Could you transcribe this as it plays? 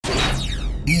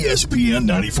ESPN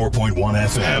 94.1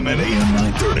 FM and AM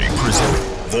 930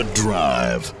 present The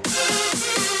Drive.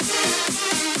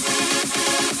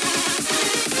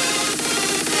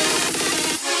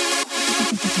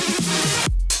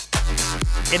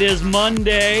 It is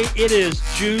Monday. It is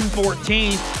June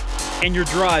 14th, and your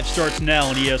drive starts now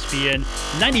on ESPN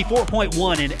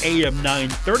 94.1 and AM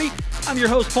 930. I'm your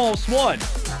host, Paul Swan.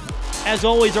 As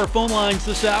always, our phone lines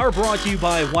this hour brought to you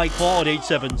by White Claw at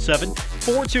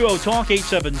 877-420-TALK,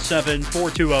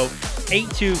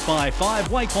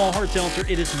 877-420-8255. White Claw Hard Seltzer,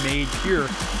 it is made pure.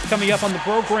 Coming up on the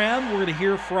program, we're going to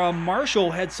hear from Marshall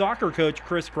head soccer coach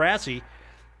Chris Grassi.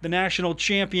 The national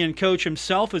champion coach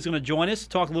himself is going to join us to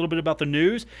talk a little bit about the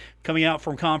news coming out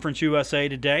from Conference USA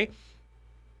today.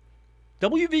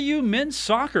 WVU men's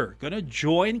soccer going to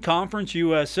join Conference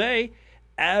USA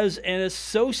as an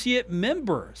associate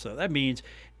member. So that means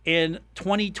in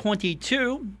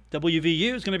 2022,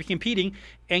 WVU is going to be competing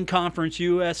in Conference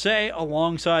USA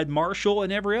alongside Marshall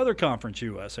and every other Conference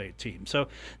USA team. So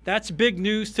that's big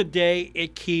news today.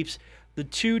 It keeps the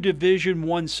two Division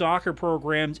I soccer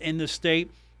programs in the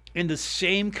state in the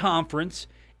same conference.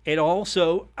 It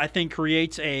also, I think,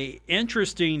 creates a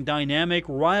interesting dynamic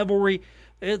rivalry.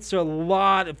 It's a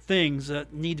lot of things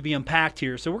that need to be unpacked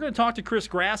here. So we're going to talk to Chris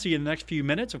Grassi in the next few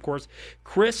minutes. Of course,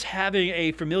 Chris having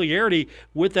a familiarity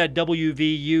with that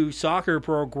WVU soccer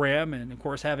program and, of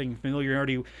course, having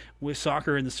familiarity with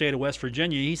soccer in the state of West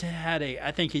Virginia.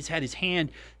 I think he's had his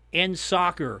hand in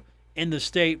soccer in the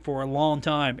state for a long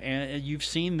time, and you've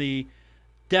seen the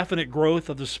definite growth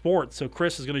of the sport. So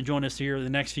Chris is going to join us here in the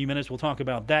next few minutes. We'll talk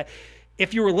about that.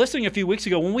 If you were listening a few weeks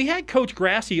ago, when we had Coach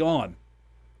Grassi on,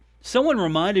 someone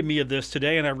reminded me of this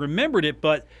today, and I remembered it,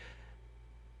 but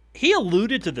he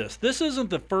alluded to this. This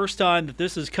isn't the first time that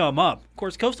this has come up. Of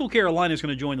course, Coastal Carolina is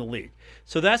going to join the league.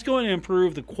 So that's going to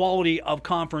improve the quality of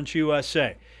Conference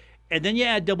USA. And then you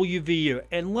add WVU.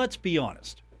 And let's be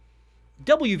honest,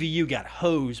 WVU got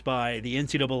hosed by the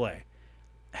NCAA.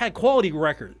 Had quality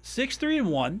record,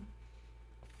 6-3-1,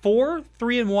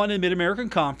 4-3-1 in the Mid-American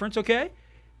Conference, okay?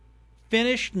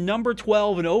 Finished number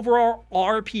 12 in overall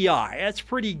RPI. That's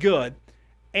pretty good.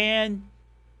 And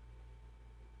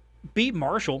beat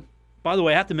Marshall. By the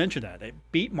way, I have to mention that. They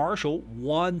beat Marshall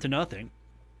 1-0.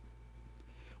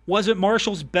 Wasn't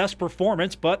Marshall's best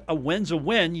performance, but a win's a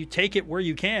win. You take it where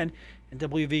you can, and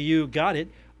WVU got it.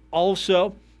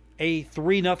 Also, a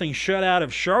 3-0 shutout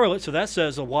of Charlotte, so that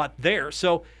says a lot there.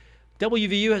 So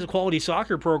WVU has a quality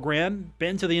soccer program,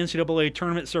 been to the NCAA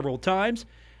tournament several times,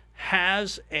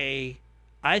 has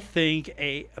I think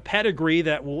a pedigree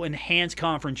that will enhance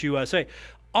Conference USA.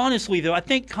 Honestly, though, I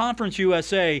think Conference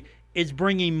USA is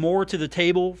bringing more to the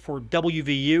table for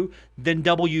WVU than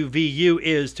WVU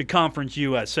is to Conference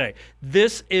USA.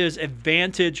 This is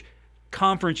advantage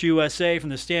Conference USA from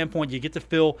the standpoint you get to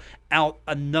fill out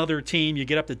another team. You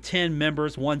get up to 10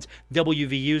 members once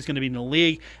WVU is going to be in the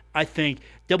league. I think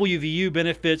WVU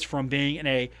benefits from being in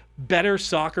a better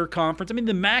soccer conference. I mean,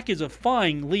 the MAC is a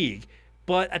fine league,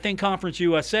 but I think Conference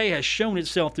USA has shown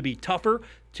itself to be tougher,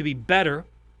 to be better,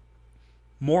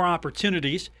 more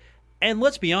opportunities. And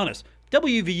let's be honest,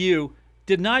 WVU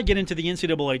did not get into the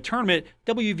NCAA tournament.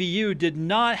 WVU did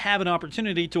not have an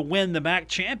opportunity to win the MAC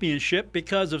championship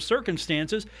because of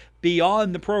circumstances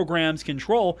beyond the program's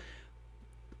control.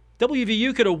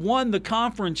 WVU could have won the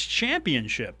conference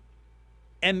championship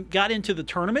and got into the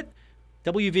tournament.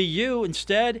 WVU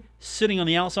instead sitting on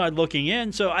the outside looking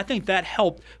in. So I think that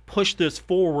helped push this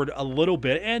forward a little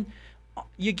bit. And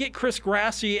you get Chris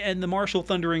Grassi and the Marshall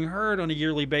Thundering Herd on a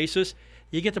yearly basis.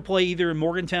 You get to play either in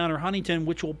Morgantown or Huntington,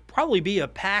 which will probably be a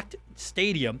packed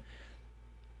stadium.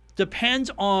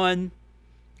 Depends on,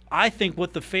 I think,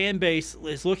 what the fan base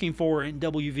is looking for in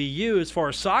WVU as far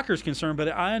as soccer is concerned. But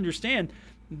I understand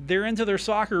they're into their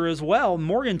soccer as well.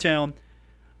 Morgantown,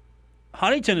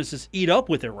 Huntington is just eat up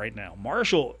with it right now.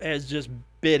 Marshall has just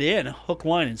bid in hook,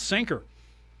 line, and sinker.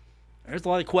 There's a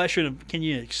lot of question of, can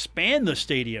you expand the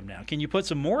stadium now? Can you put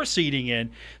some more seating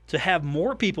in to have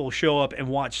more people show up and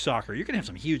watch soccer? You're going to have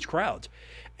some huge crowds.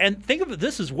 And think of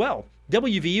this as well.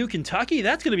 WVU Kentucky,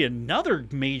 that's going to be another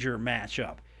major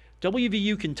matchup.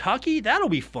 WVU Kentucky, that'll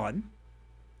be fun.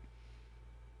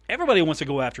 Everybody wants to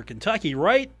go after Kentucky,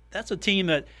 right? That's a team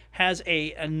that has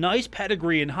a nice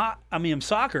pedigree in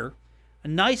soccer, a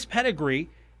nice pedigree,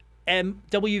 and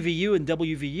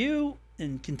WVU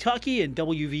and Kentucky and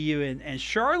WVU and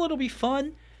Charlotte will be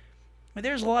fun.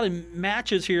 There's a lot of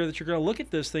matches here that you're going to look at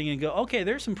this thing and go, okay,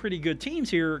 there's some pretty good teams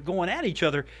here going at each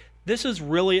other. This is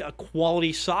really a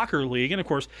quality soccer league. And, of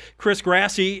course, Chris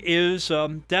Grassi is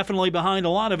definitely behind a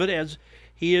lot of it, as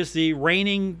he is the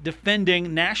reigning,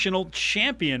 defending national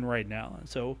champion right now.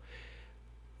 So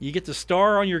You get the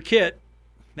star on your kit.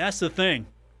 That's the thing.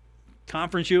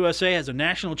 Conference USA has a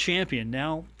national champion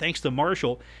now, thanks to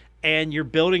Marshall, and you're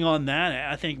building on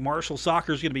that. I think Marshall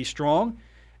soccer is going to be strong,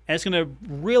 and it's going to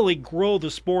really grow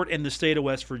the sport in the state of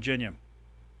West Virginia.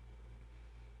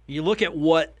 You look at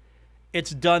what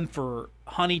it's done for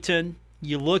Huntington.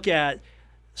 You look at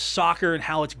soccer and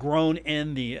how it's grown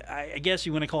in I guess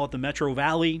you want to call it the Metro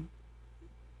Valley.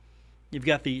 You've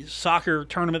got the soccer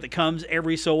tournament that comes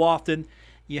every so often.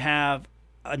 You have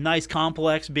a nice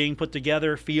complex being put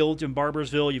together, fields in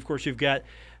Barboursville. Of course, you've got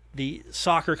the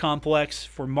soccer complex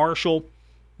for Marshall.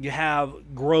 You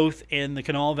have growth in the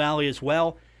Kanawha Valley as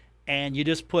well. And you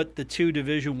just put the two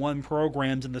Division I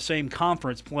programs in the same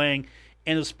conference playing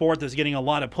in a sport that's getting a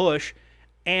lot of push.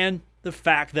 And the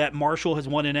fact that Marshall has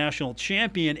won a national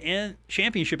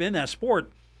championship in that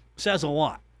sport says a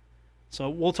lot. So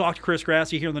we'll talk to Chris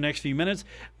Grassi here in the next few minutes.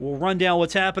 We'll run down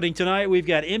what's happening tonight. We've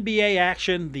got NBA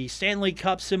action, the Stanley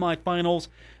Cup semifinals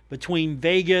between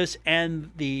Vegas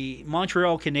and the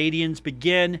Montreal Canadiens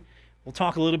begin. We'll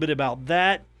talk a little bit about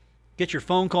that. Get your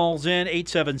phone calls in,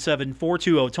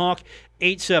 877-420-TALK,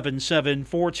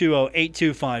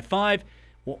 877-420-8255.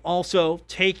 We'll also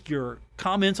take your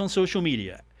comments on social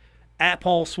media. At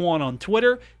Paul Swann on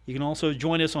Twitter. You can also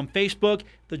join us on Facebook,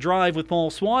 The Drive with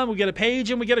Paul Swann. We get a page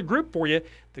and we get a group for you.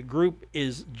 The group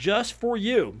is just for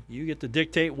you. You get to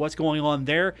dictate what's going on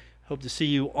there. Hope to see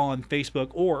you on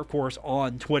Facebook or, of course,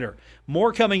 on Twitter.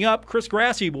 More coming up. Chris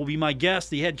Grassi will be my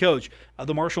guest, the head coach of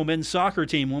the Marshall men's soccer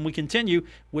team, when we continue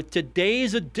with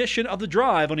today's edition of The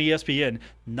Drive on ESPN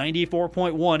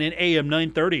 94.1 and AM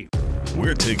 930.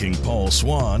 We're taking Paul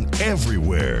Swann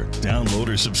everywhere. Download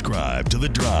or subscribe to The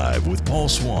Drive with Paul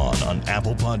Swann on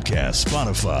Apple Podcasts,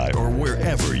 Spotify, or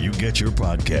wherever you get your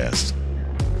podcasts.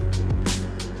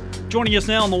 Joining us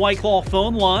now on the White Claw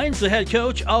phone lines, the head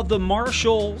coach of the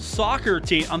Marshall soccer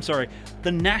team.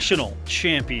 The national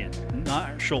champion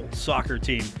Marshall soccer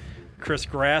team, Chris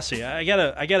Grassi. I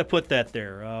gotta put that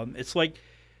there. It's like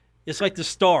the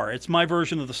Star. It's my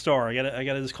version of the Star. I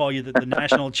gotta just call you the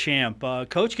national champ.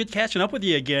 Coach, good catching up with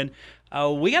you again.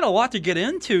 We got a lot to get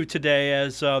into today,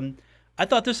 as I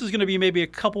thought this was going to be maybe a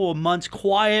couple of months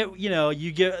quiet.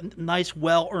 You get a nice,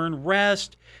 well-earned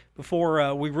rest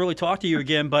before we really talk to you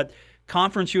again. But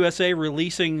Conference USA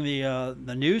releasing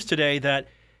the news today that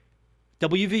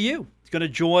WVU is going to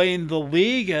join the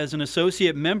league as an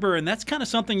associate member, and that's kind of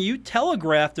something you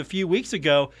telegraphed a few weeks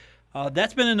ago.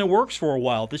 That's been in the works for a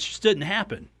while. This just didn't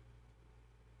happen.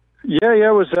 Yeah,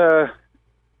 it was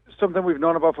something we've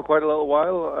known about for quite a little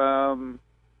while.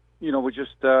 We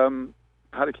just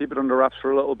had to keep it under wraps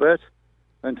for a little bit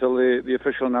until the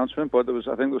official announcement. But I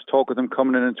think there was talk of them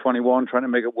coming in 21, trying to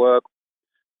make it work,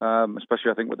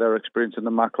 especially I think with their experience in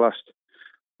the MAC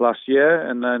last year.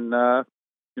 And then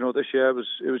this year it was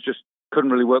just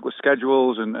couldn't really work with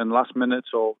schedules and last minute.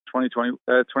 So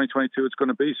 2022 it's going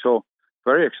to be so.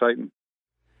 Very exciting.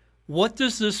 What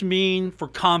does this mean for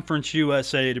Conference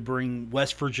USA to bring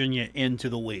West Virginia into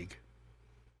the league?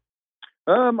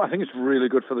 I think it's really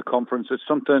good for the conference. It's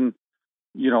something,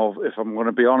 if I'm going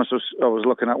to be honest, I was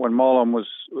looking at when Marlon was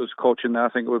coaching there. I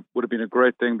think it would have been a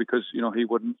great thing because, he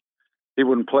wouldn't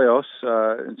play us.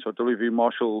 And so WVU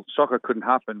Marshall soccer couldn't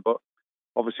happen. But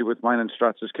obviously with mine and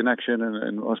Stratz's connection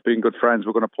and us being good friends,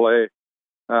 we're going to play,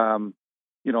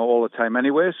 all the time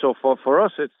anyway. So for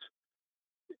us,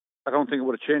 I don't think it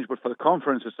would have changed, but for the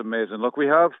conference, it's amazing. Look, we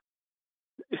have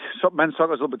men's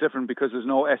soccer is a little bit different because there's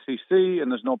no SEC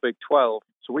and there's no Big 12.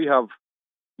 So we have,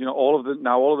 all of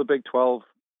the Big 12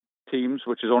 teams,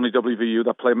 which is only WVU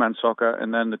that play men's soccer,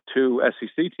 and then the two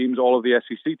SEC teams, all of the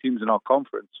SEC teams in our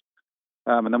conference.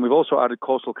 And then we've also added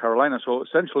Coastal Carolina. So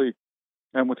essentially,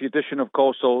 with the addition of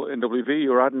Coastal in WVU,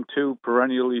 you're adding two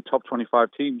perennially top 25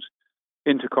 teams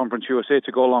into Conference USA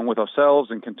to go along with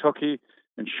ourselves in Kentucky,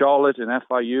 in Charlotte, and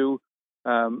FIU,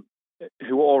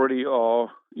 who already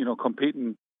are,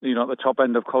 competing, at the top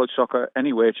end of college soccer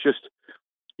anyway. It's just,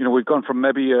 we've gone from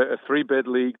maybe a 3-bid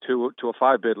league to a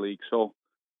 5-bid league. So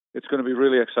it's going to be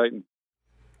really exciting.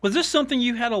 Was this something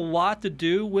you had a lot to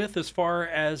do with as far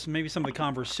as maybe some of the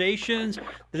conversations? Did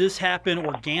this happen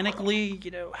organically?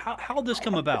 How did this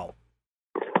come about?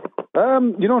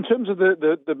 In terms of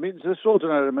the meetings, this was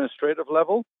on an administrative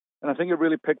level. And I think it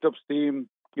really picked up steam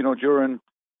during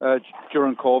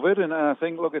COVID, and I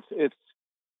think, look, it's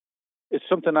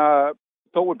something I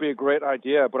thought would be a great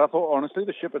idea, but I thought honestly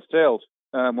the ship had sailed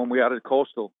when we added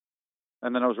Coastal,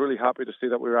 and then I was really happy to see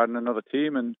that we were adding another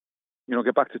team and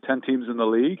get back to 10 teams in the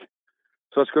league.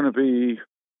 So it's going to be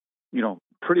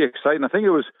pretty exciting. I think it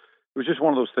was just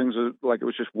one of those things that, like, it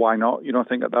was just why not? I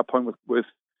think at that point with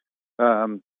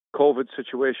COVID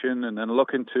situation, and then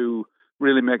looking to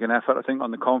really make an effort, I think,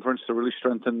 on the conference to really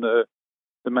strengthen the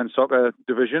men's soccer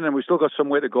division. And we've still got some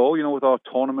way to go. You know, with our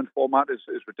tournament format is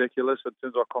ridiculous in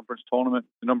terms of our conference tournament,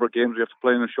 the number of games we have to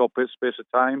play in a short space of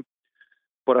time.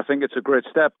 But I think it's a great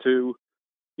step to,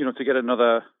 you know, to get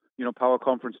another, you know, power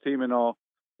conference team in our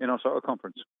soccer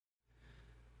conference.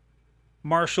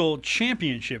 Marshall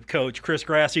Championship coach Chris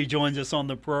Grassi joins us on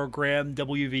the program.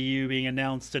 WVU being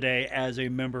announced today as a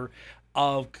member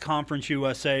of Conference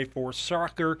USA for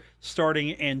soccer starting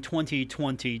in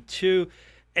 2022.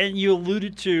 And you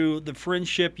alluded to the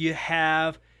friendship you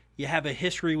have. You have a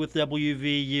history with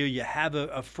WVU. You have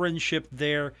a friendship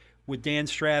there with Dan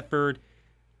Stratford.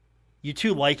 You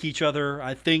two like each other,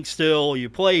 I think, still. You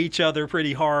play each other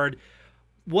pretty hard.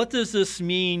 What does this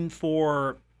mean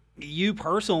for you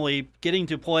personally, getting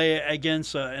to play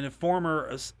against a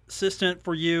former assistant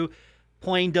for you,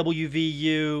 playing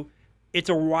WVU? It's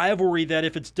a rivalry that,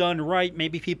 if it's done right,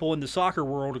 maybe people in the soccer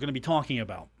world are going to be talking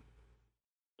about.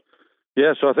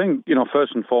 Yeah, so I think, you know,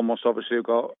 first and foremost, obviously, I've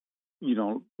got, you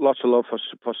know, lots of love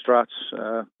for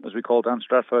Strats, as we call Dan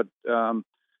Stratford. You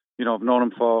know, I've known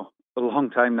him for a long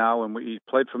time now, and he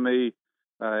played for me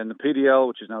in the PDL,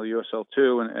 which is now the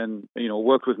USL2, and you know,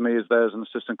 worked with me as an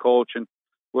assistant coach, and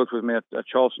worked with me at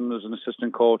Charleston as an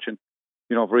assistant coach. And,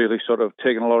 you know, I've really sort of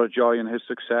taken a lot of joy in his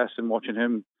success and watching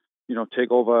him, you know,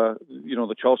 take over, you know,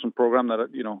 the Charleston program that,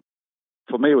 you know,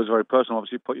 for me, it was very personal.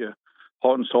 Obviously, put your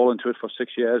heart and soul into it for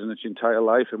 6 years and its entire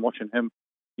life, and watching him,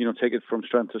 you know, take it from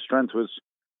strength to strength was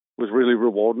really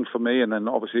rewarding for me. And then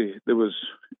obviously there was,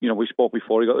 you know, we spoke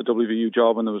before he got the WVU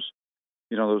job, and there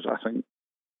was I think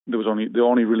there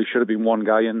only really should have been one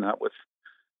guy in that with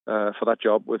for that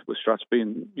job, with Strats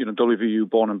being, you know, WVU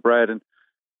born and bred. And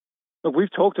look,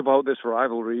 we've talked about this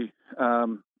rivalry,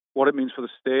 what it means for the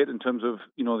state in terms of,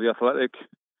 you know, the athletic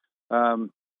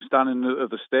standing of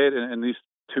the state, and these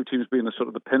two teams being the sort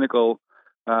of the pinnacle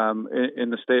in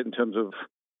the state in terms of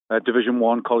Division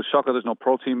One college soccer. There's no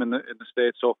pro team in the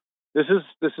state, so this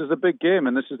is a big game,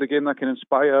 and this is the game that can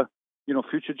inspire, you know,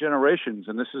 future generations,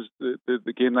 and this is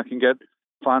the game that can get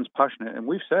fans passionate. And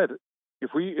we've said, if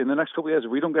we, in the next couple of years,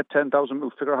 if we don't get 10,000, we'll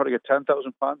figure out how to get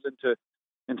 10,000 fans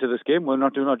into this game, we're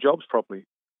not doing our jobs properly.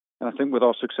 And I think with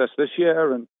our success this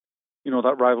year, and, you know,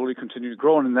 that rivalry continuing to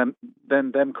grow, and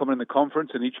then them coming in the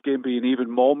conference and each game being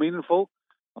even more meaningful,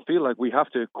 I feel like we have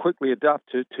to quickly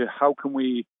adapt to how can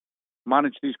we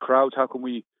manage these crowds, how can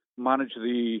we manage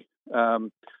the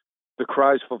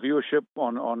cries for viewership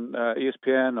on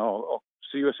ESPN or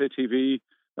CUSA TV,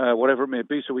 whatever it may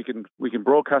be, so we can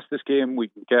broadcast this game, we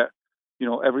can get, you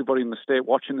know, everybody in the state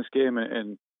watching this game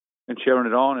and cheering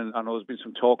it on. And I know there's been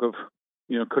some talk of,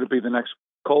 you know, could it be the next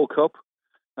Coal Cup,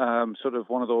 sort of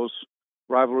one of those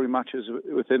rivalry matches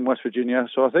within West Virginia.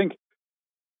 So I think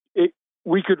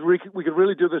we could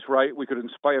really do this right. We could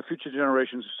inspire future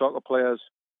generations of soccer players.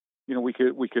 You know, we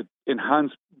could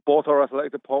enhance both our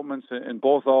athletic departments, and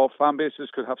both our fan bases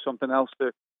could have something else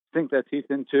to sink their teeth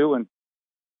into. And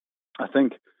I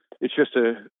think it's just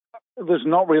there's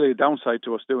not really a downside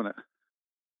to us doing it.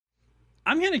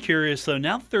 I'm kind of curious, though,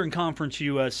 now that they're in Conference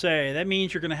USA, that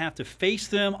means you're going to have to face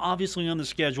them, obviously, on the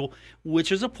schedule,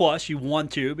 which is a plus. You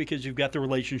want to, because you've got the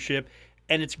relationship,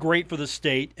 and it's great for the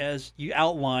state, as you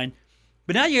outlined.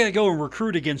 But now you got to go and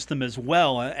recruit against them as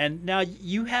well. And now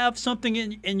you have something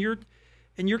in your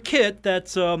kit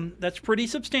that's pretty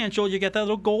substantial. You got that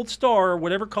little gold star, or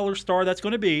whatever color star that's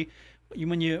going to be,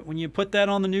 when you put that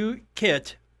on the new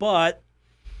kit. But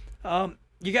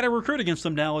you got to recruit against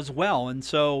them now as well. And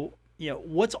so, you know,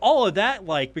 what's all of that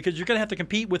like? Because you're going to have to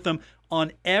compete with them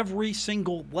on every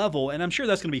single level, and I'm sure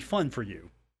that's going to be fun for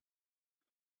you.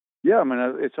 Yeah, I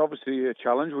mean, it's obviously a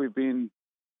challenge. We've been,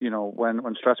 you know, when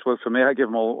Strats worked for me, I give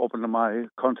them all open to my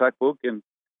contact book, and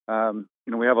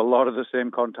you know, we have a lot of the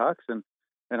same contacts, and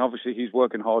obviously he's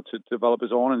working hard to develop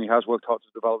his own, and he has worked hard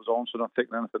to develop his own, so not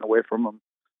taking anything away from him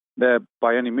there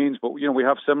by any means. But, you know, we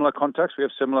have similar contacts, we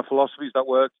have similar philosophies that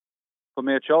worked for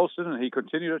me at Charleston, and he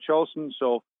continued at Charleston.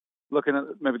 So looking at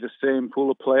maybe the same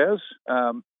pool of players,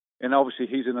 and obviously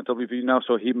he's in the WV now,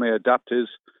 so he may adapt his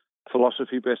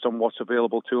philosophy based on what's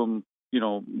available to him, you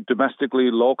know,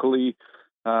 domestically, locally,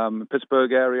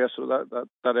 Pittsburgh area. So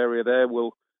that area there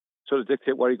will sort of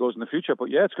dictate where he goes in the future. But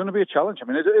yeah, it's going to be a challenge. I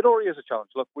mean, it already is a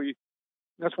challenge. Look,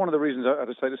 that's one of the reasons I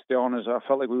decided to stay on, is I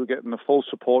felt like we were getting the full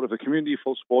support of the community,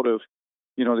 full support of,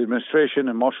 you know, the administration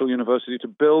and Marshall University to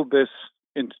build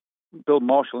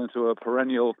Marshall into a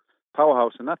perennial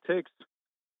powerhouse, and that takes,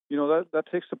 you know, that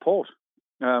takes support.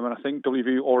 And I think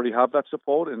WVU already have that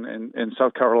support in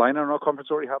South Carolina, and our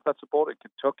conference already have that support. In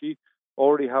Kentucky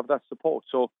already have that support.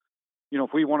 So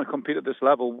if we want to compete at this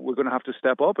level, we're going to have to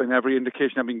step up. And every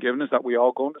indication I've been given is that we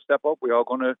are going to step up. We are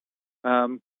going to,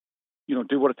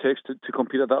 do what it takes to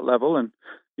compete at that level. And,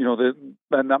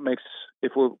 then that makes,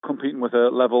 if we're competing with a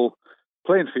level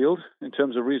playing field in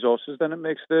terms of resources, then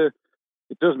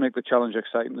it does make the challenge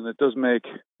exciting, and it does make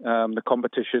the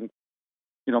competition,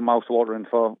 mouth-watering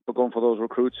for going for those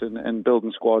recruits and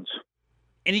building squads.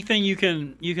 Anything you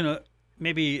can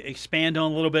maybe expand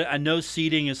on a little bit? I know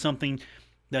seeding is something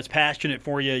that's passionate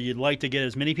for you. You'd like to get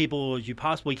as many people as you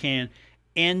possibly can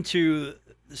into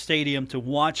the stadium to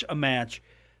watch a match.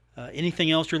 Anything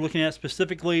else you're looking at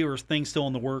specifically, or is things still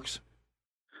in the works?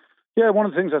 Yeah, one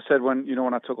of the ththings I said when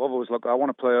I took over was, look, I want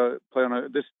to play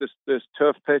on this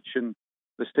turf pitch, and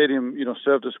the stadium,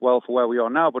 served us well for where we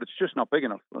are now, but it's just not big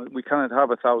enough. We can't have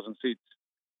 1,000 seats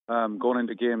going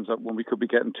into games when we could be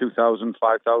getting 2,000,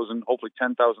 5,000, hopefully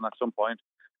 10,000 at some point.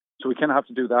 So we kind of have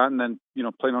to do that, and then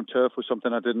playing on turf was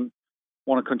something I didn't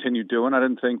want to continue doing. I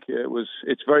didn't think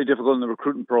it's very difficult in the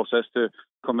recruiting process to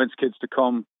convince kids to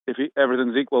come if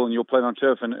everything's equal and you're playing on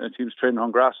turf and a team's training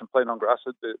on grass and playing on grass,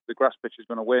 the grass pitch is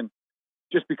going to win,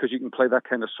 just because you can play that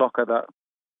kind of soccer that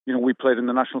we played in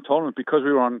the national tournament, because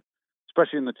we were on,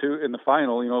 especially in the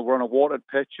final, we're on a watered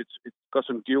pitch. It's got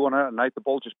some dew on it at night. The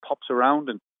ball just pops around,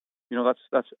 and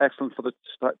that's excellent for the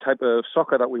type of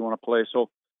soccer that we want to play. So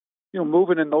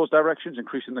moving in those directions,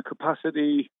 increasing the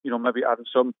capacity, maybe adding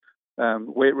some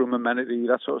weight room amenity,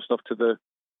 that sort of stuff to the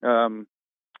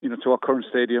to our current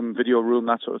stadium, video room,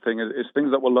 that sort of thing is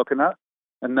things that we're looking at.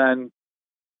 And then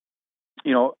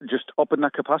just upping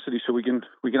that capacity so we can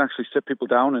actually sit people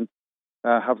down and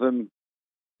have them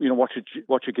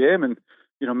watch a game, and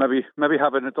maybe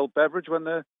have an adult beverage when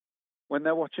they're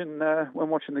watching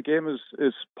the game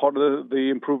is part of the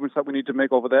improvements that we need to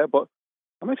make over there. But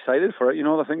I'm excited for it.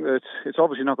 I think that it's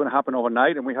obviously not going to happen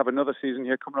overnight, and we have another season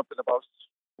here coming up in about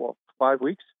 5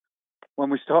 weeks when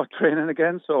we start training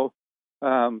again. So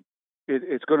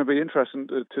it's going to be interesting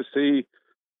to see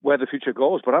where the future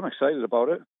goes, but I'm excited about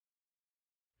it.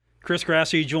 Chris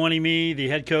Grassi joining me, the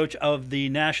head coach of the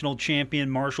national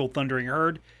champion Marshall Thundering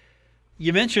Herd.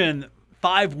 You mentioned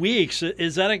 5 weeks.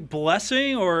 Is that a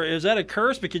blessing or is that a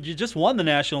curse? Because you just won the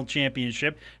national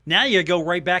championship. Now you go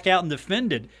right back out and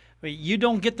defend it. I mean, you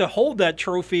don't get to hold that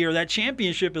trophy or that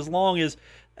championship as long as,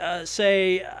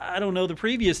 say, I don't know, the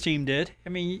previous team did. I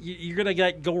mean, you're going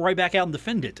to go right back out and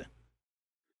defend it.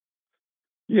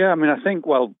 Yeah, I mean, I think,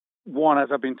 one, as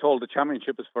I've been told, the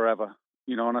championship is forever,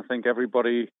 and I think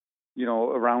everybody,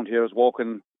 around here is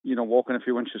walking a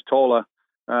few inches taller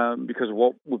because of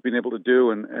what we've been able to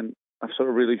do. And I've it's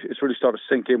really started to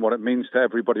sink in what it means to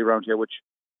everybody around here, which,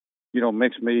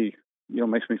 makes me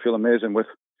feel amazing with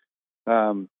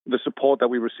the support that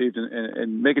we received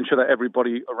in making sure that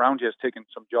everybody around here has taken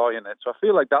some joy in it. So I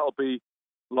feel like that'll be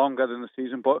longer than the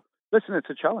season. But listen, it's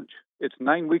a challenge. It's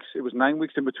 9 weeks. It was 9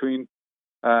 weeks in between,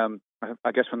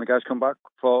 I guess, when the guys come back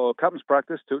for captain's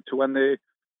practice to when they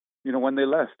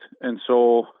left. And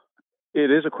so it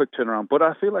is a quick turnaround. But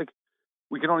I feel like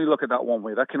we can only look at that one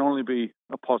way. That can only be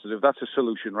a positive. That's a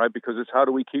solution, right? Because it's how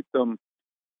do we keep them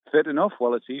fit enough?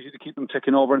 Well, it's easy to keep them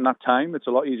ticking over in that time. It's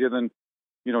a lot easier than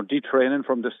detraining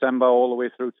from December all the way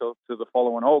through to the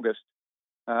following August.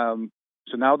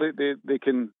 So now we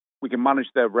can manage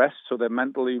their rest, so they're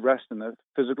mentally rested and they're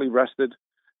physically rested,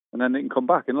 and then they can come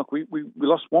back. And look, we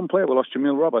lost one player. We lost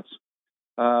Jamil Roberts,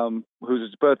 who's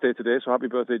his birthday today. So happy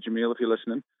birthday, Jamil, if you're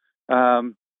listening.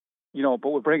 But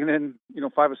we're bringing in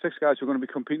 5 or 6 guys who are going to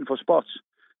be competing for spots,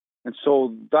 and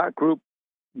so that group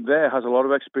there has a lot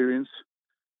of experience.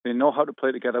 They know how to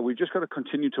play together. We've just got to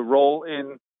continue to roll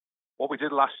in what we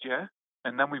did last year,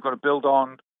 and then we've got to build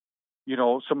on,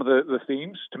 some of the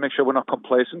themes to make sure we're not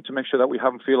complacent, to make sure that we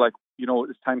haven't feel like,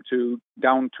 it's time to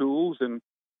down tools and,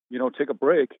 take a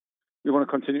break. We want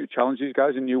to continue to challenge these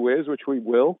guys in new ways, which we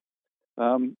will.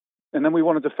 And then we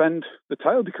want to defend the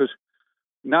title, because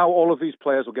now all of these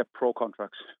players will get pro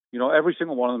contracts. Every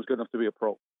single one of them is good enough to be a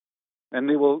pro, and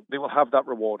they will have that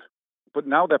reward. But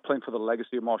now they're playing for the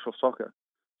legacy of Marshall soccer.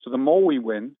 So the more we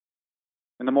win,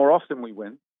 and the more often we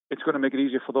win, it's going to make it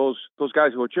easier for those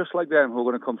guys who are just like them, who are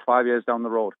going to come 5 years down the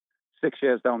road, 6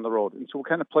 years down the road. And so we're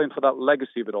kind of playing for that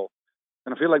legacy of it all.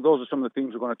 And I feel like those are some of the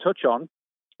themes we're going to touch on.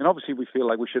 And obviously we feel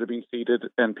like we should have been seeded,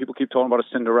 and people keep talking about a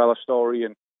Cinderella story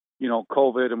and,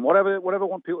 COVID and whatever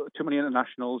want people, too many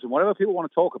internationals and whatever people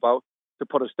want to talk about to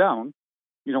put us down,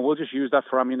 we'll just use that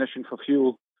for ammunition, for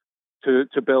fuel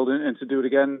to build and to do it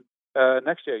again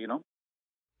next year,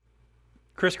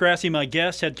 Chris Grassi, my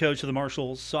guest, head coach of the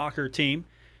Marshall soccer team,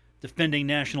 defending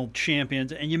national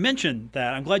champions. And you mentioned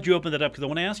that. I'm glad you opened that up, because I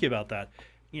want to ask you about that.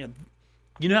 You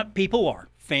know how people are.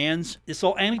 fans. It's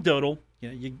all anecdotal.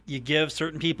 You give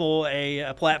certain people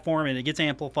a platform and it gets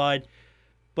amplified.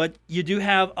 But you do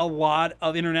have a lot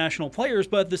of international players.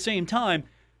 But at the same time,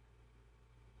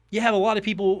 you have a lot of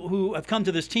people who have come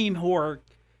to this team who are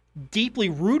deeply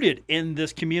rooted in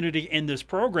this community, in this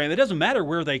program. It doesn't matter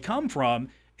where they come from.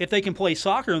 If they can play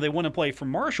soccer and they want to play for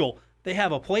Marshall, they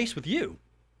have a place with you.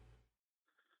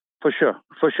 For sure.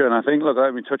 And I think, look,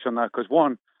 let me touch on that because,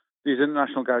 one, these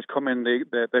international guys come in,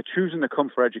 they're choosing to come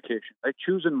for education. They're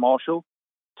choosing Marshall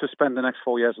to spend the next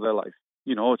 4 years of their life.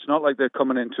 It's not like they're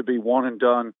coming in to be one and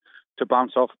done, to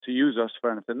bounce off, to use us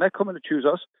for anything. They're coming to choose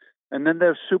us, and then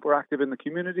they're super active in the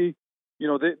community.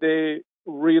 They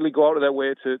really go out of their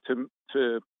way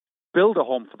to build a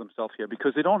home for themselves here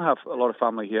because they don't have a lot of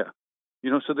family here.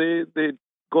 So they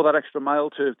go that extra mile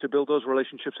to build those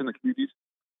relationships in the communities.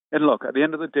 And look, at the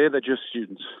end of the day, they're just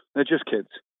students. They're just kids,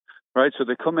 right? So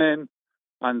they come in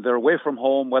and they're away from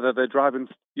home, whether they're driving,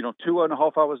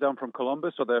 2.5 hours down from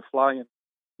Columbus or they're flying,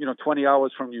 20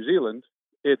 hours from New Zealand.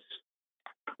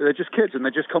 They're just kids and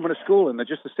they're just coming to school and they're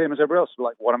just the same as everybody else.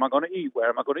 Like, what am I going to eat? Where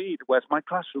am I going to eat? Where's my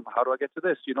classroom? How do I get to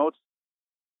this?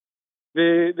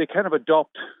 They kind of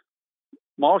adopt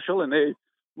Marshall and they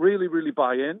really, really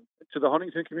buy in to the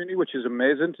Huntington community, which is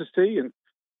amazing to see. And,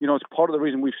 it's part of the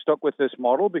reason we've stuck with this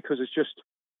model because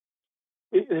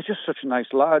they're just such nice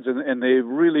lads and they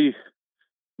really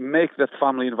make that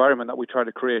family environment that we try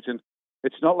to create. And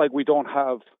it's not like we don't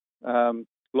have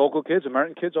local kids,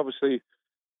 American kids. Obviously,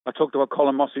 I talked about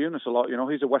Colin Mosser-Eunice a lot.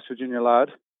 He's a West Virginia lad.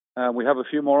 We have a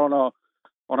few more on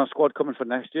our squad coming for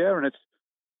next year, and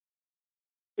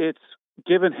it's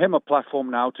given him a platform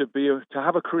now to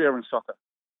have a career in soccer.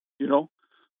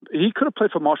 He could have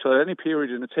played for Marshall at any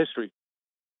period in its history,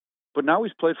 but now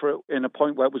he's played for it in a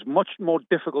point where it was much more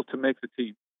difficult to make the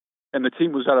team, and the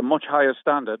team was at a much higher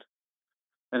standard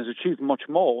and has achieved much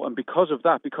more. And because of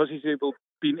that, because he's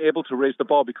been able to raise the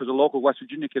ball, because a local West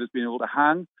Virginia kid has been able to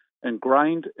hang and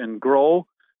grind and grow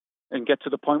and get to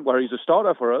the point where he's a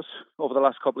starter for us over the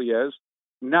last couple of years,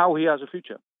 now he has a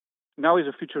future. Now he's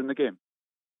a future in the game.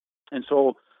 And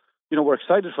so, we're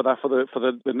excited for that, for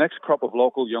the next crop of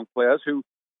local young players who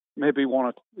maybe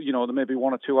there may be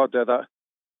one or two out there that,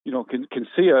 can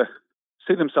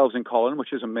see themselves in Colin,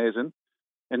 which is amazing,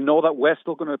 and know that we're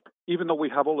still going to, even though we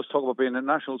have all this talk about being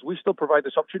internationals, we still provide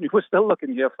this opportunity. We're still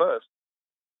looking here first.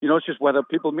 It's just whether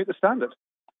people meet the standard.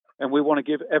 And we want to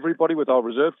give everybody with our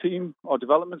reserve team, our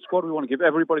development squad, we want to give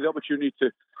everybody the opportunity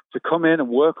to come in and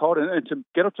work hard and to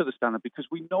get up to the standard because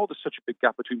we know there's such a big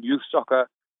gap between youth soccer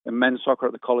and men's soccer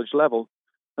at the college level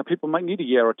that people might need a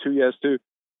year or 2 years to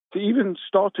even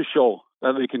start to show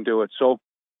that they can do it. So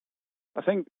I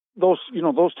think those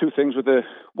two things with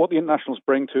what the internationals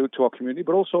bring to our community,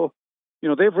 but also,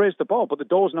 they've raised the bar, but the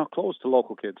door's not closed to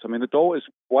local kids. I mean, the door is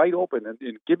wide open and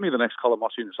give me the next Colin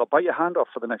Mosser-Eunice. I'll bite your hand off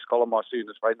for the next Colin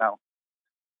Mosser-Eunice right now.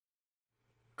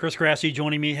 Chris Grassi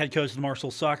joining me, head coach of the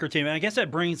Marshall soccer team. And I guess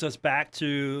that brings us back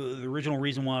to the original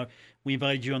reason why we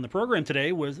invited you on the program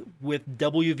today was with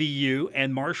WVU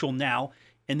and Marshall now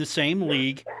in the same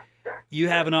league. You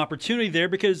have an opportunity there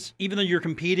because even though you're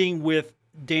competing with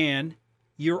Dan,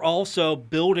 you're also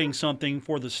building something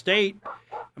for the state.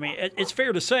 I mean, it's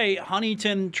fair to say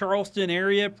Huntington, Charleston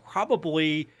area,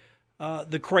 probably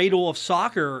the cradle of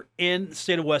soccer in the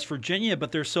state of West Virginia,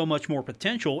 but there's so much more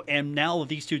potential. And now that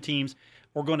these two teams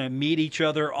are going to meet each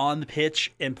other on the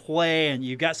pitch and play, and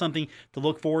you've got something to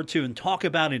look forward to and talk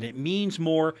about, and it means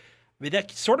more. I mean,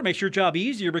 that sort of makes your job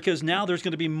easier because now there's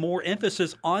going to be more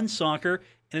emphasis on soccer,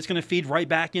 and it's going to feed right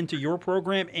back into your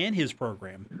program and his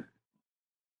program.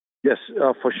 Yes,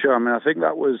 for sure. I mean, I think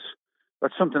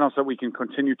that's something else that we can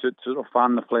continue to sort of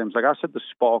fan the flames. Like I said, the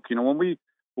spark. When we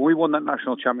won that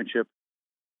national championship,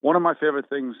 one of my favorite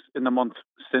things in the month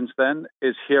since then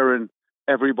is hearing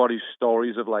everybody's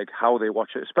stories of like how they watch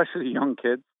it, especially young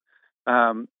kids.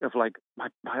 Of like,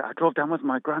 I drove down with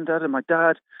my granddad and my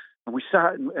dad, and we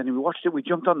sat and we watched it. We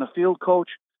jumped on the field, coach.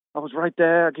 I was right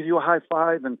there. I give you a high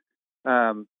five, and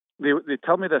they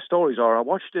tell me their stories. Or I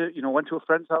watched it. Went to a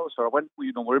friend's house, or I went.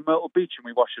 We're in Myrtle Beach and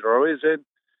we watched it. Or I was in.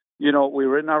 We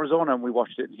were in Arizona and we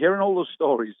watched it. And hearing all those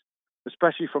stories,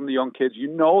 especially from the young kids,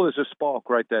 there's a spark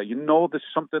right there. There's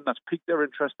something that's piqued their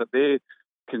interest, that they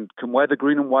can wear the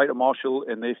green and white of Marshall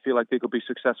and they feel like they could be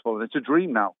successful. And it's a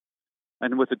dream now.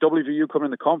 And with the WVU coming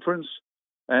in the conference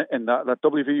and that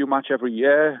WVU match every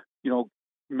year,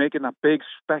 making that big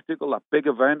spectacle, that big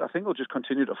event, I think it'll just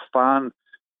continue to fan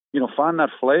that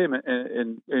flame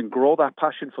and grow that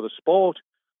passion for the sport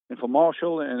and for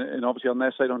Marshall and obviously on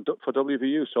their side for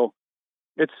WVU. So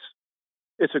it's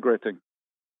a great thing.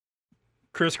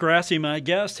 Chris Grassi, my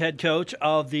guest, head coach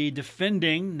of the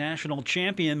defending national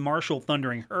champion Marshall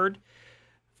Thundering Herd.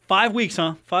 5 weeks,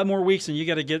 huh? 5 more weeks, and you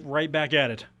got to get right back at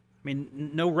it. I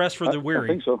mean, no rest for the weary.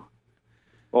 I think so.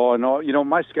 Oh, no.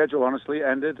 My schedule honestly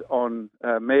ended on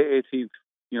May 18th.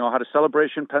 I had a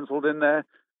celebration penciled in there,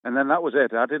 and then that was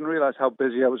it. I didn't realize how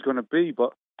busy I was going to be,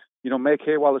 but, make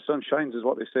hay while the sun shines is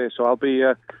what they say. So I'll be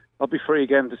free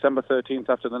again December 13th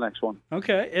after the next one.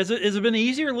 Okay. Has it been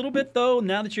easier a little bit, though,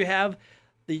 now that you have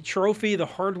the trophy, the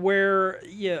hardware?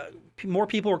 Yeah, more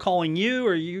people are calling you,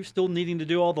 or are you still needing to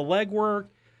do all the legwork?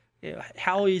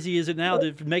 How easy is it now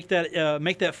to make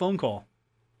that phone call?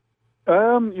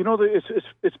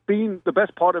 It's been, the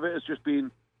best part of it has just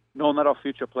been knowing that our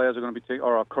future players are going to be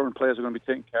or our current players are going to be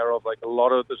taken care of. Like there's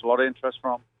a lot of interest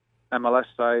from MLS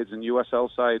sides and USL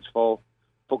sides for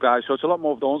guys. So it's a lot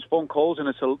more of those phone calls, and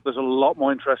there's a lot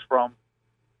more interest from,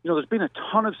 there's been a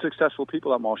ton of successful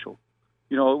people at Marshall.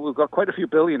 We've got quite a few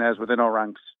billionaires within our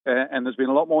ranks, and there's been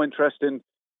a lot more interest in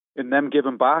them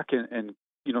giving back and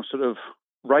sort of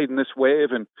riding this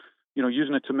wave and,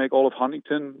 using it to make all of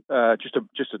Huntington just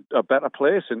a better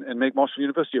place and make Marshall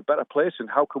University a better place. And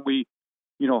how can we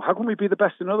be the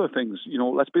best in other things?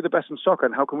 Let's be the best in soccer,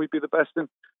 and how can we be the best in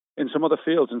some other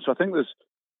fields? And so I think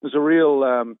there's a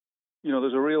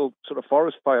real sort of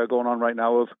forest fire going on right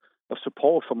now of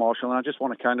support for Marshall, and I just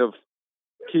want to kind of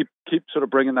keep sort of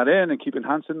bringing that in and keep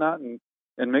enhancing that and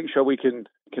making sure we can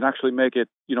actually make it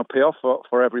pay off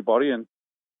for everybody. And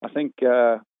I think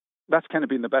that's kind of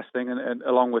been the best thing, and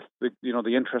along with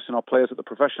the interest in our players at the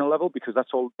professional level, because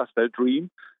that's their dream.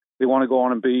 They want to go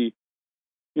on and be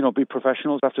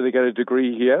professionals after they get a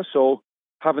degree here. So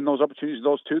having those opportunities,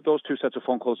 those two sets of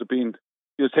phone calls have been,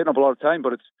 it's taken up a lot of time,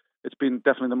 but it's been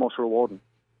definitely the most rewarding.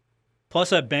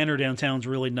 Plus that banner downtown's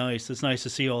really nice. It's nice to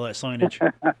see all that signage.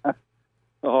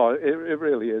 Oh, it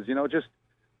really is. It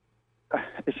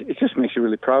just makes you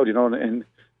really proud, and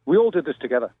we all did this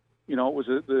together. It was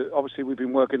obviously we've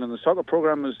been working on the soccer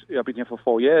program. I've been here for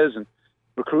 4 years and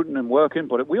recruiting and working,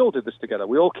 but we all did this together.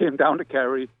 We all came down to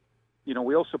Kerry.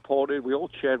 We all supported, we all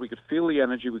cheered. We could feel the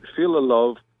energy, we could feel the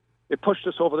love. It pushed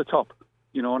us over the top,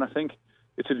 and I think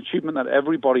it's an achievement that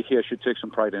everybody here should take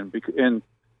some pride in,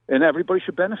 and everybody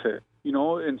should benefit,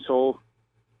 And so,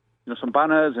 some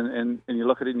banners and you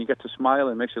look at it and you get to smile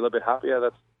and it makes you a little bit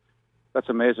happier. That's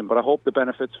amazing. But I hope the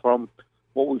benefits from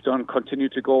what we've done continue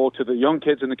to go to the young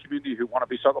kids in the community who want to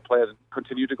be soccer players, and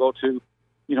continue to go to,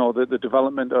 the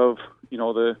development of,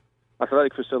 the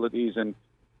athletic facilities and,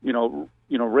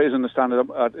 raising the standard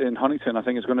up in Huntington. I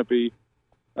think is going to be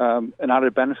an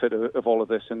added benefit of all of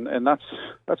this, and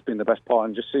that's been the best part.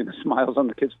 And just seeing the smiles on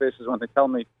the kids' faces when they tell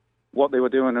me what they were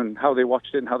doing and how they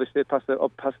watched it and how they stayed past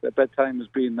their bedtime has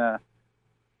been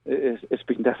it's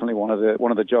been definitely one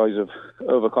of the joys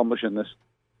of accomplishing this.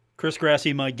 Chris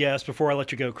Grassi, my guest. Before I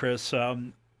let you go, Chris, have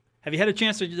you had a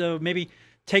chance to maybe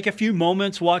take a few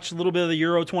moments, watch a little bit of the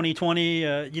Euro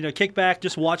 2020, kick back,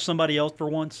 just watch somebody else for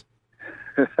once?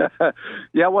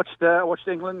 Yeah, I watched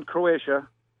England, Croatia.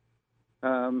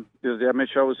 I made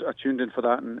sure I tuned in for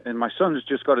that, and my son's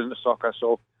just got into soccer,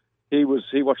 so he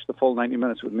watched the full 90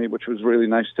 minutes with me, which was really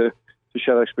nice to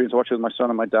share that experience. I watched it with my son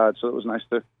and my dad, so it was nice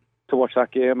to watch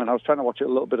that game. And I was trying to watch a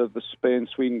little bit of the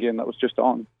Spain-Sweden game that was just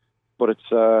on. But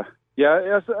it's as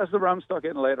the Rams start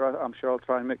getting later, I'm sure I'll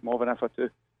try and make more of an effort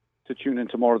to tune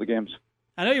into more of the games.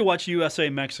 I know you watch USA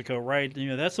Mexico, right?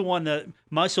 That's the one that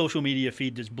my social media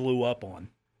feed just blew up on.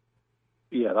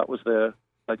 Yeah, that was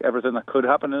everything that could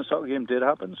happen in a soccer game did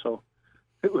happen. So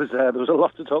it was there was a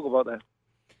lot to talk about there.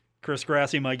 Chris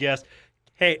Grassi, my guest.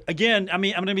 Hey, again, I'm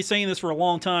going to be saying this for a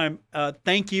long time.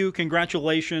 Thank you,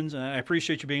 congratulations. I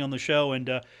appreciate you being on the show,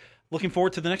 and looking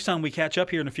forward to the next time we catch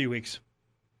up here in a few weeks.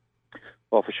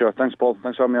 Well, for sure. Thanks, Paul.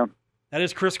 Thanks for having me on. That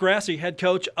is Chris Grassi, head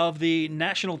coach of the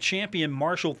national champion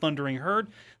Marshall Thundering Herd.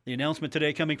 The announcement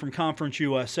today coming from Conference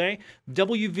USA.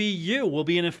 WVU will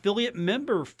be an affiliate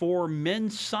member for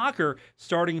men's soccer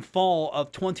starting fall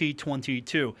of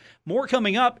 2022. More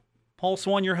coming up. Paul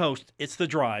Swann, your host. It's The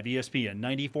Drive, ESPN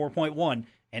 94.1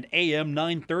 and AM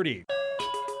 930.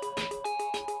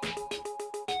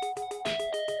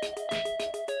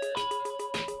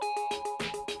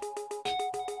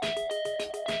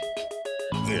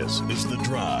 This is The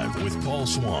Drive with Paul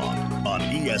Swann on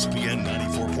ESPN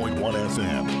 94.1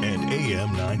 FM and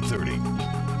AM 930.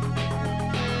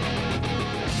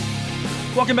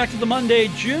 Welcome back to the Monday,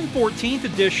 June 14th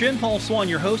edition. Paul Swann,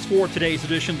 your host for today's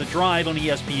edition of The Drive on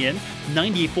ESPN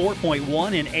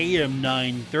 94.1 and AM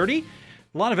 930.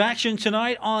 A lot of action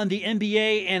tonight on the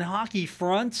NBA and hockey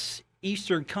fronts.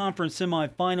 Eastern Conference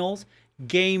semifinals.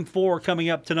 Game 4 coming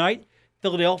up tonight.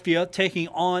 Philadelphia taking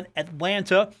on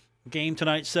Atlanta. Game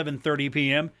tonight, 7:30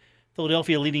 p.m.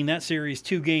 Philadelphia leading that series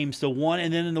 2-1.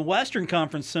 And then in the Western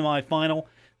Conference semifinal,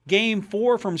 Game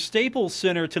 4 from Staples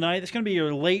Center tonight. It's going to be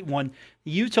your late one.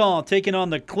 Utah taking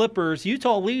on the Clippers.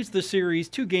 Utah leads the series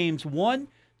 2-1,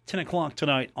 10 o'clock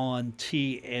tonight on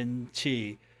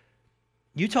TNT.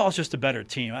 Utah's just a better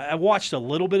team. I watched a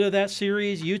little bit of that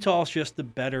series. Utah's just the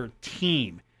better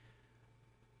team.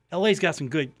 LA's got some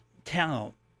good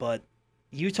talent, but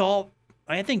Utah,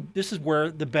 I think this is where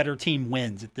the better team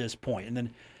wins at this point. And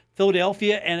then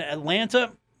Philadelphia and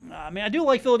Atlanta, I do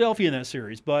like Philadelphia in that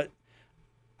series, but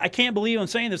I can't believe I'm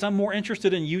saying this. I'm more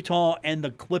interested in Utah and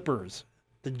the Clippers,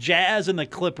 the Jazz and the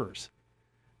Clippers.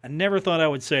 I never thought I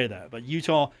would say that, but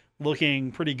Utah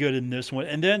looking pretty good in this one.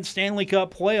 And then Stanley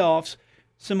Cup playoffs,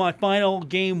 semifinal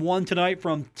Game 1 tonight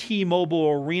from T-Mobile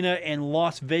Arena in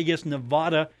Las Vegas,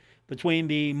 Nevada, between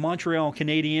the Montreal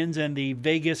Canadiens and the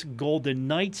Vegas Golden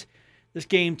Knights. This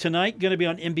game tonight going to be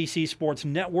on NBC Sports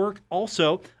Network,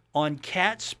 also on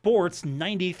Cat Sports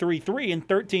 93.3 and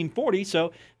 1340. So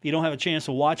if you don't have a chance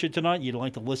to watch it tonight, you'd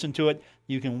like to listen to it,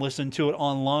 you can listen to it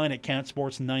online at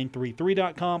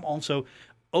catsports933.com. Also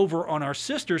over on our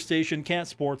sister station, Cat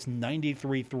Sports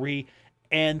 93.3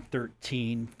 and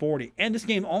 1340. And this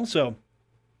game also,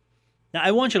 now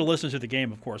I want you to listen to the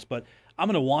game, of course, but I'm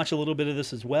going to watch a little bit of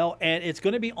this as well, and it's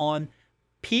going to be on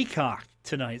Peacock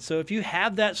tonight. So if you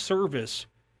have that service,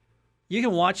 you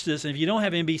can watch this. And if you don't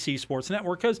have NBC Sports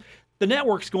Network, because the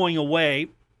network's going away,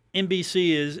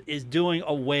 NBC is doing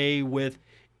away with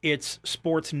its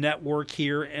sports network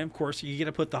here. And, of course, you got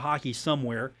to put the hockey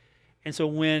somewhere. And so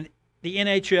when the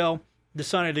NHL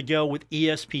decided to go with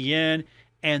ESPN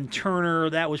and Turner,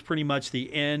 that was pretty much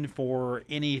the end for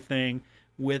anything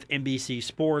with NBC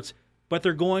Sports. But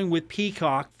they're going with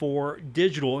Peacock for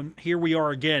digital. And here we are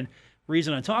again.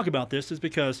 Reason I talk about this is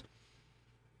because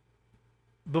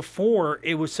before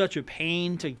it was such a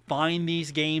pain to find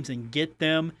these games and get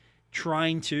them,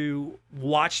 trying to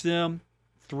watch them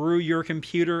through your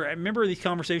computer. I remember these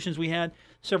conversations we had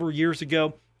several years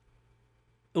ago.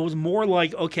 It was more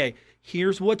like, okay,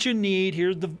 here's what you need.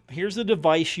 Here's the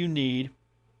device you need.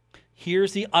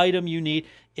 Here's the item you need.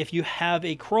 If you have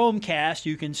a Chromecast,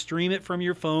 you can stream it from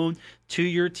your phone to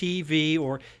your TV,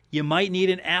 or you might need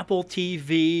an Apple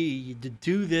TV to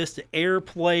do this, to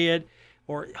AirPlay it,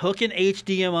 or hook an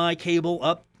HDMI cable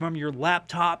up from your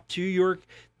laptop to your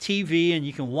TV, and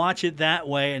you can watch it that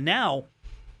way. And now,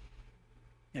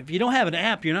 if you don't have an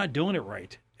app, you're not doing it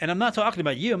right. And I'm not talking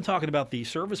about you. I'm talking about the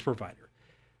service provider.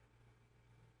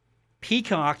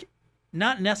 Peacock,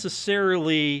 not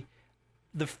necessarily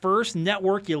the first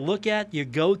network you look at, you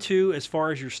go to as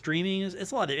far as your streaming is.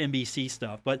 It's a lot of NBC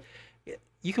stuff, but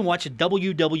you can watch a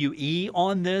WWE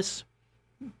on this,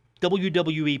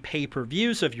 WWE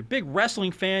pay-per-view. So if you're a big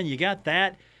wrestling fan, you got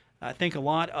that. I think a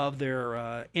lot of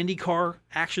their IndyCar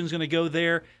action is going to go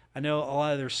there. I know a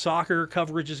lot of their soccer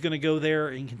coverage is going to go there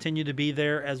and continue to be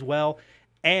there as well.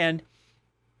 And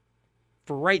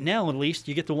for right now, at least,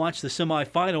 you get to watch the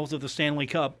semifinals of the Stanley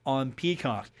Cup on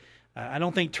Peacock. I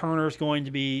don't think Turner's going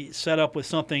to be set up with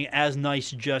something as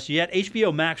nice just yet.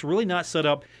 HBO Max really not set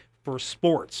up for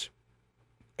sports.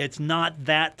 It's not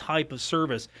that type of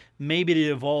service. Maybe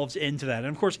it evolves into that.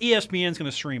 And, of course, ESPN's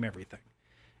going to stream everything.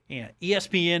 Yeah,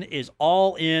 ESPN is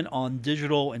all in on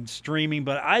digital and streaming,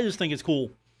 but I just think it's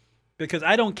cool because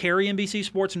I don't carry NBC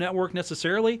Sports Network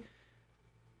necessarily,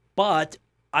 but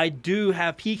I do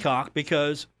have Peacock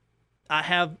because I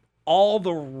have all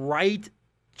the right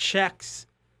checks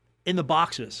in the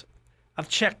boxes. I've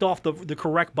checked off the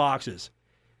correct boxes.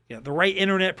 Yeah, the right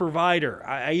internet provider.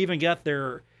 I even got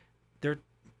their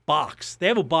box. They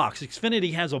have a box.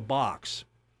 Xfinity has a box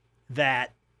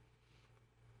that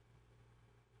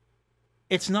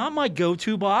it's not my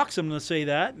go-to box. I'm going to say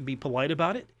that and be polite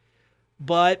about it.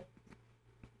 But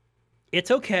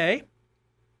it's okay.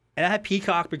 And I have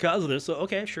Peacock because of this. So,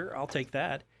 okay, sure, I'll take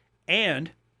that.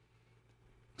 And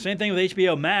same thing with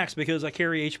HBO Max because I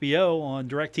carry HBO on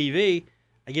DirecTV.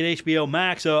 I get HBO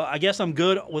Max, so I guess I'm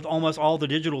good with almost all the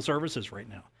digital services right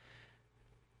now.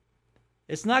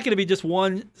 It's not going to be just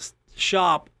one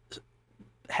shop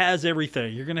has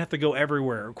everything. You're going to have to go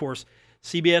everywhere. Of course,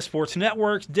 CBS Sports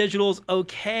Network's digital's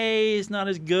okay. It's not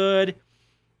as good.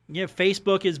 Yeah,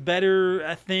 Facebook is better,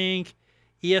 I think.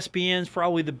 ESPN's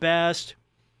probably the best.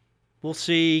 We'll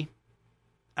see.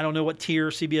 I don't know what tier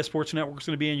CBS Sports Network is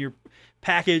going to be in your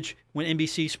package when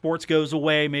NBC Sports goes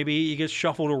away. Maybe it gets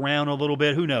shuffled around a little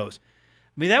bit. Who knows?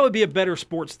 I mean, that would be a better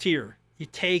sports tier. You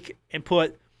take and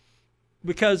put,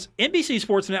 because NBC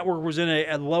Sports Network was in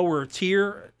a lower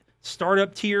tier,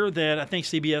 startup tier than I think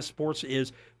CBS Sports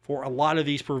is for a lot of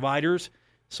these providers.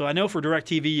 So I know for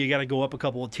DirecTV, you got to go up a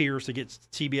couple of tiers to get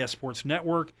CBS Sports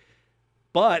Network.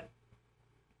 But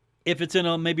if it's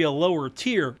in maybe a lower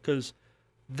tier, because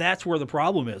that's where the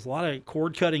problem is. A lot of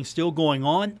cord cutting still going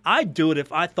on. I'd do it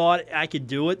if I thought I could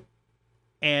do it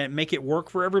and make it work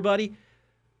for everybody.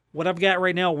 What I've got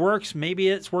right now works. Maybe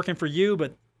it's working for you,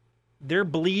 but they're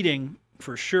bleeding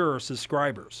for sure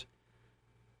subscribers.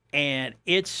 And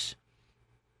it's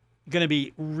going to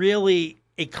be really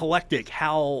eclectic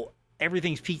how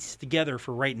everything's pieced together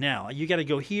for right now. You got to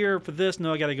go here for this.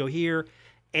 No, I got to go here.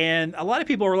 And a lot of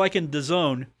people are liking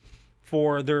DAZN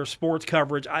for their sports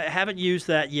coverage. I haven't used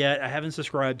that yet. I haven't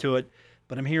subscribed to it,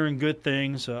 but I'm hearing good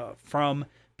things from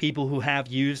people who have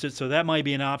used it. So that might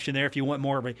be an option there if you want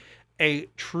more of a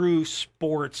true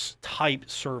sports type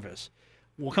service.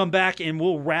 We'll come back and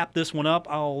we'll wrap this one up.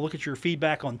 I'll look at your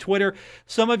feedback on Twitter.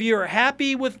 Some of you are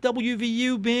happy with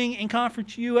WVU being in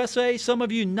Conference USA. Some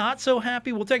of you not so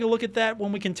happy. We'll take a look at that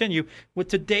when we continue with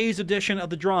today's edition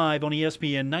of The Drive on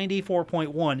ESPN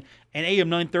 94.1 and AM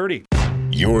 930.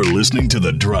 You're listening to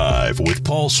The Drive with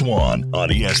Paul Swann on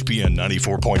ESPN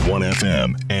 94.1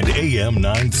 FM and AM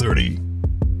 930.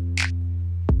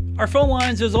 Our phone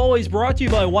lines, as always, brought to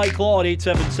you by White Claw at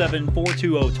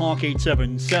 877-420-TALK,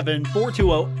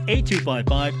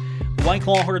 877-420-8255. White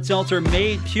Claw Hard Seltzer,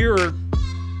 made pure.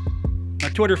 My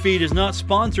Twitter feed is not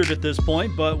sponsored at this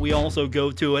point, but we also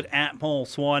go to it at Paul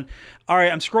Swann. All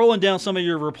right, I'm scrolling down some of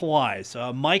your replies.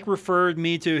 Mike referred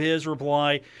me to his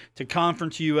reply to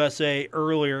Conference USA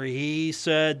earlier. He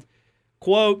said,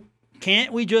 quote,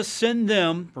 "Can't we just send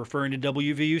them," referring to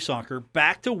WVU soccer,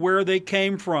 "back to where they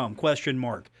came from? Question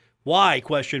mark. Why?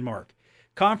 Question mark.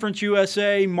 Conference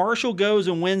USA, Marshall goes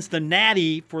and wins the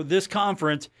Natty for this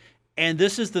conference, and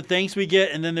this is the thanks we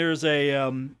get." And then there's a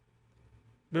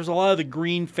lot of the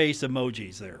green face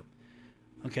emojis there.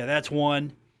 Okay, that's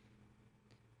one.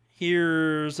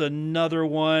 Here's another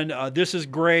one. This is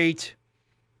great.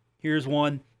 Here's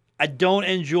one. "I don't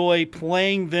enjoy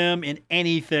playing them in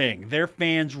anything. Their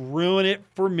fans ruin it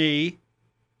for me."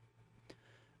 All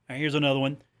right, here's another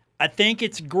one. "I think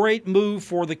it's a great move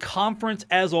for the conference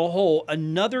as a whole.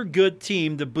 Another good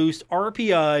team to boost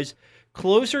RPIs,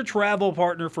 closer travel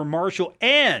partner for Marshall,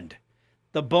 and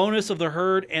the bonus of the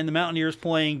Herd and the Mountaineers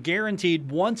playing guaranteed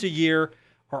once a year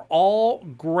are all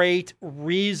great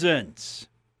reasons."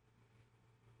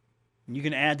 You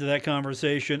can add to that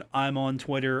conversation. I'm on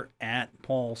Twitter at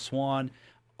Paul Swann.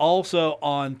 Also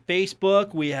on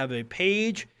Facebook, we have a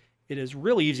page. It is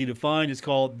really easy to find. It's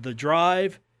called The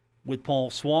Drive with Paul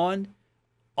Swann.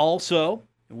 Also,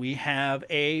 we have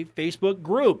a Facebook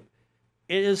group.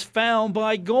 It is found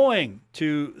by going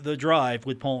to The Drive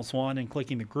with Paul Swann and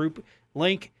clicking the group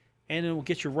link, and it will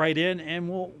get you right in, and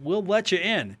we'll let you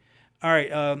in. All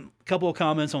right, a couple of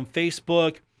comments on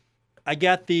Facebook. I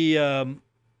got the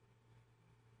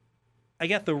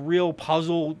real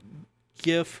puzzle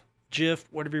GIF,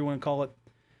 whatever you want to call it.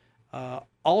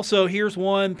 Also, here's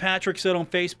one. Patrick said on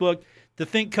Facebook, "To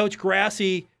think Coach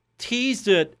Grassi teased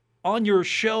it on your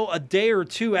show a day or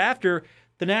two after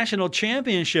the national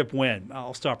championship win."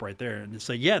 I'll stop right there and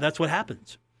say, yeah, that's what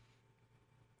happens.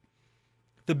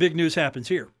 The big news happens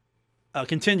here.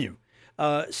 Continue.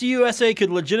 CUSA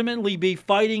could legitimately be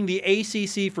fighting the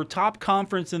ACC for top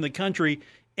conference in the country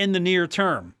in the near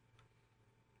term.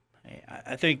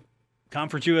 I think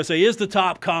Conference USA is the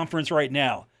top conference right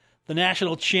now. The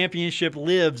national championship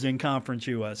lives in Conference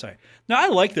USA. Now, I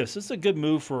like this. This is a good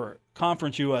move for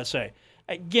Conference USA.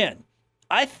 Again,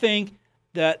 I think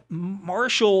that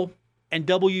Marshall and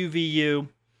WVU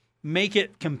make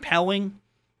it compelling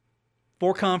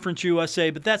for Conference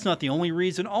USA, but that's not the only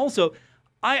reason. Also,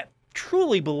 I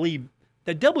truly believe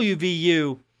that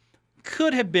WVU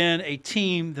could have been a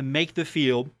team to make the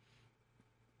field.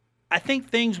 I think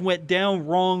things went down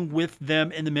wrong with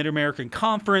them in the Mid-American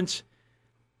Conference.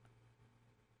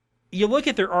 You look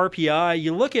at their RPI,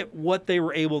 you look at what they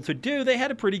were able to do, they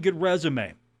had a pretty good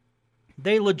resume.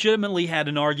 They legitimately had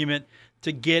an argument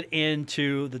to get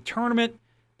into the tournament.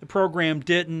 The program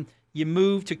didn't. You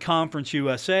move to Conference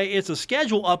USA. It's a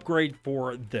schedule upgrade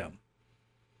for them.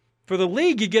 For the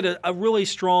league, you get a really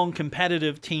strong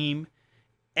competitive team,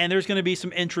 and there's going to be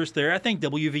some interest there. I think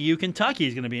WVU Kentucky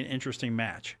is going to be an interesting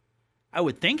match. I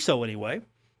would think so anyway.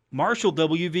 Marshall,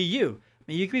 WVU. I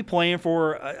mean, you could be playing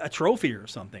for a trophy or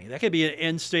something. That could be an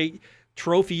in-state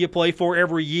trophy you play for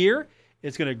every year.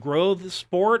 It's going to grow the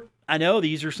sport. I know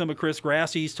these are some of Chris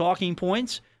Grassi's talking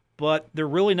points, but they're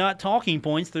really not talking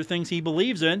points. They're things he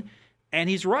believes in, and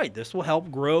he's right. This will help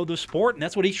grow the sport, and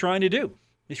that's what he's trying to do.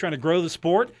 He's trying to grow the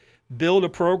sport, build a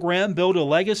program, build a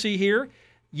legacy here.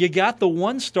 You got the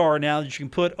 1 star now that you can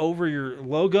put over your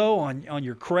logo on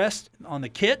your crest, on the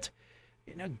kit.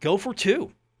 Go for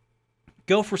 2.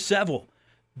 Go for several.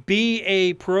 Be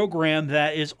a program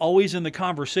that is always in the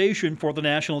conversation for the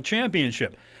national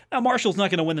championship. Now, Marshall's not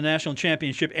going to win the national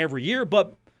championship every year,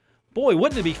 but boy,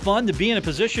 wouldn't it be fun to be in a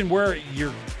position where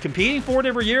you're competing for it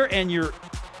every year and you're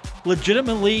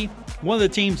legitimately one of the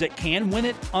teams that can win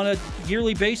it on a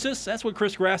yearly basis? That's what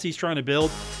Chris Grassie's trying to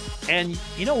build. And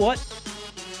you know what?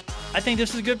 I think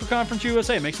this is good for Conference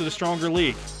USA. It makes it a stronger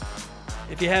league.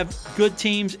 If you have good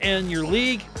teams in your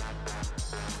league,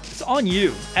 it's on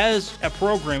you as a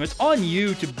program. It's on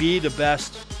you to be the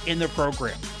best in the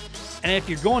program. And if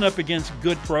you're going up against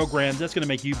good programs, that's going to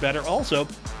make you better. Also,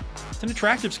 it's an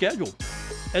attractive schedule.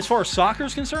 As far as soccer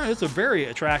is concerned, it's a very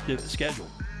attractive schedule.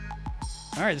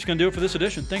 All right, that's going to do it for this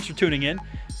edition. Thanks for tuning in.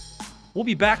 We'll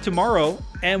be back tomorrow,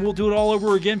 and we'll do it all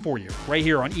over again for you right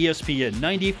here on ESPN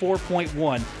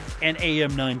 94.1 and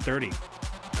AM 930.